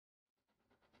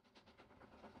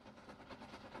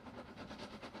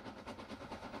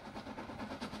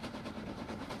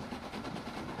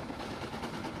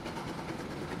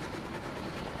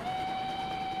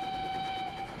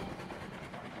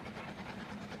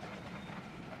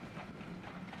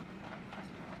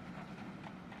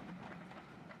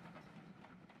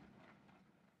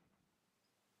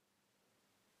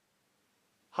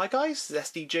Hi guys,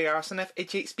 this is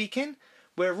SDJRSNF88 speaking.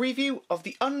 We're a review of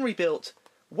the unrebuilt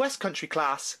West Country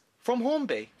class from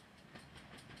Hornby.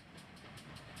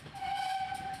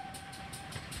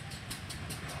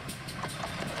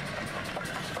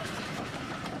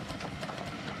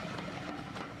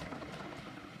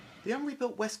 The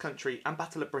unrebuilt West Country and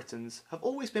Battle of Britons have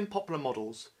always been popular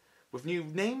models, with new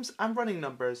names and running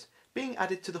numbers being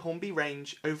added to the Hornby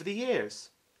range over the years.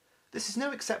 This is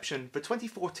no exception for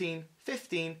 2014,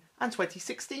 15 and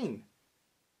 2016.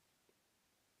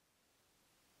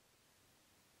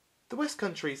 The West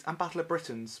Countries and Battle of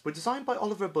Britons were designed by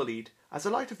Oliver Bulleid as a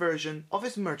lighter version of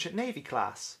his Merchant Navy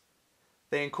class.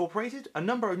 They incorporated a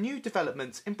number of new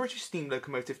developments in British steam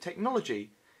locomotive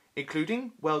technology,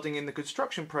 including welding in the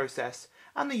construction process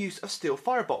and the use of steel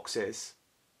fireboxes.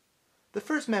 The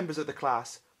first members of the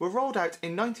class were rolled out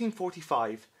in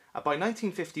 1945, and by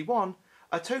 1951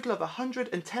 a total of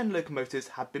 110 locomotives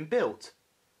had been built.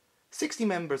 60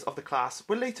 members of the class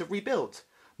were later rebuilt,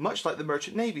 much like the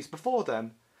Merchant Navies before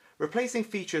them, replacing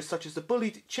features such as the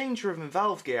Bulleid change-driven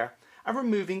valve gear and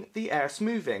removing the air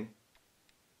smoothing.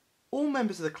 All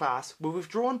members of the class were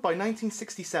withdrawn by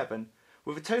 1967,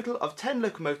 with a total of 10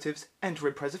 locomotives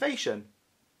entering preservation.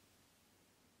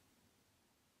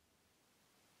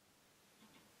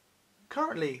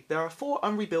 Currently, there are 4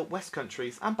 unrebuilt West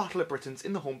Countries and Battle of Britons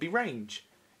in the Hornby range,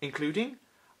 including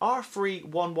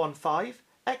R3115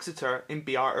 Exeter in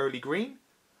BR Early Green,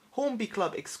 Hornby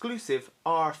Club exclusive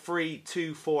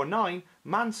R3249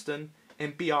 Manston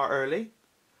in BR Early,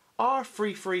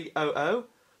 R3300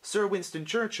 Sir Winston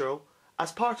Churchill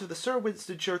as part of the Sir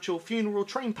Winston Churchill funeral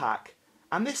train pack,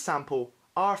 and this sample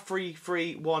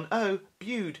R3310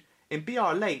 Bude in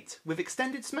BR Late with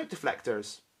extended smoke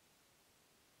deflectors.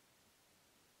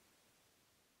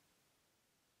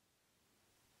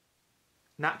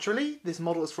 Naturally, this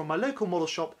model is from my local model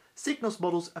shop, Signals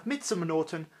Models of Midsummer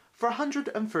Norton, for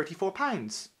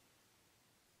 £134.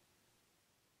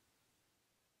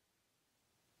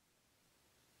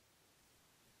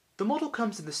 The model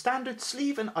comes in the standard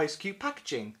sleeve and ice cube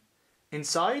packaging.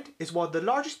 Inside is one of the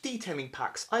largest detailing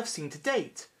packs I've seen to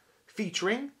date,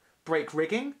 featuring brake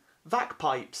rigging, vac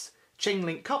pipes, chain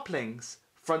link couplings,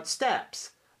 front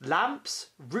steps,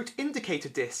 lamps, route indicator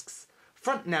discs,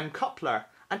 front NEM coupler,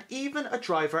 and even a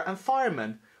driver and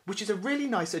fireman, which is a really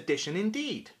nice addition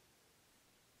indeed.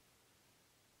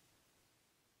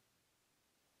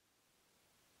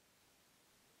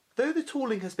 Though the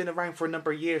tooling has been around for a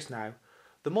number of years now,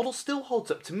 the model still holds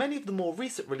up to many of the more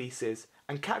recent releases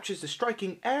and captures the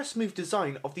striking air-smooth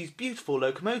design of these beautiful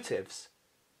locomotives.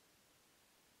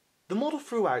 The model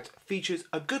throughout features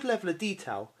a good level of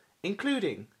detail,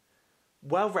 including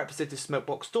well-represented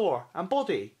smokebox door and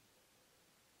body,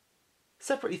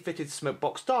 separately fitted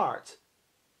smokebox dart,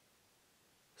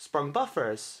 sprung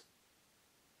buffers,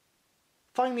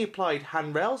 finely applied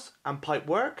handrails and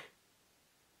pipework,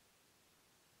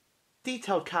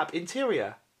 detailed cab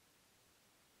interior,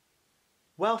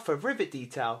 welfare rivet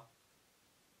detail,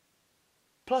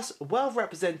 plus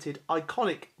well-represented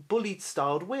iconic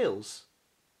Bulleid-styled wheels.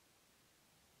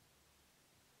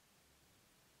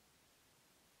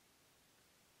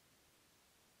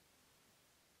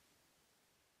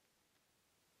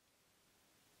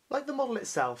 Like the model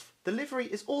itself, the livery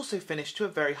is also finished to a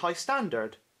very high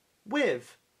standard,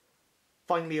 with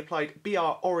finely applied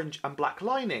BR orange and black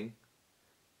lining,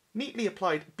 neatly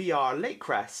applied BR late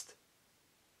crest,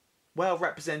 well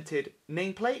represented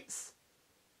nameplates,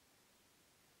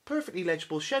 perfectly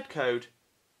legible shed code,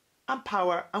 and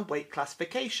power and weight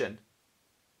classification.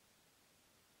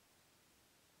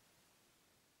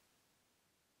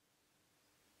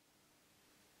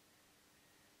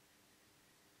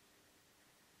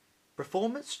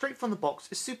 Performance straight from the box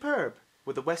is superb,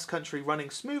 with the West Country running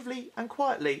smoothly and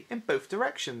quietly in both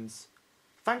directions,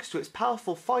 thanks to its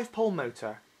powerful 5-pole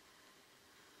motor.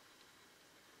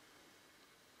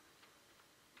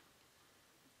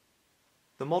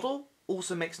 The model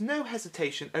also makes no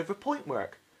hesitation over point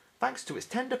work, thanks to its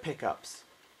tender pickups.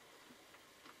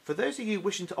 For those of you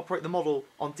wishing to operate the model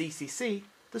on DCC,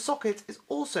 the socket is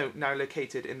also now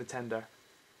located in the tender.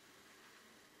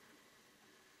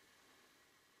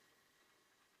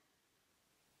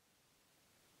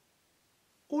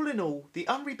 All in all, the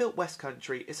unrebuilt West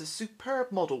Country is a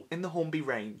superb model in the Hornby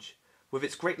range, with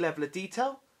its great level of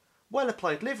detail,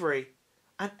 well-applied livery,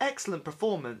 and excellent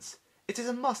performance. It is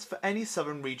a must for any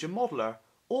Southern Region modeller,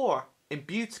 or, in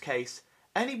Bude's case,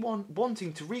 anyone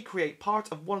wanting to recreate part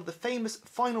of one of the famous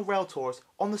final Railtours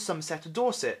on the Somerset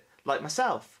Dorset, like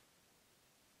myself.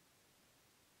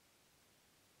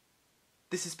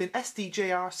 This has been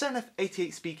SDJR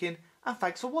 7F88 speaking, and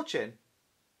thanks for watching.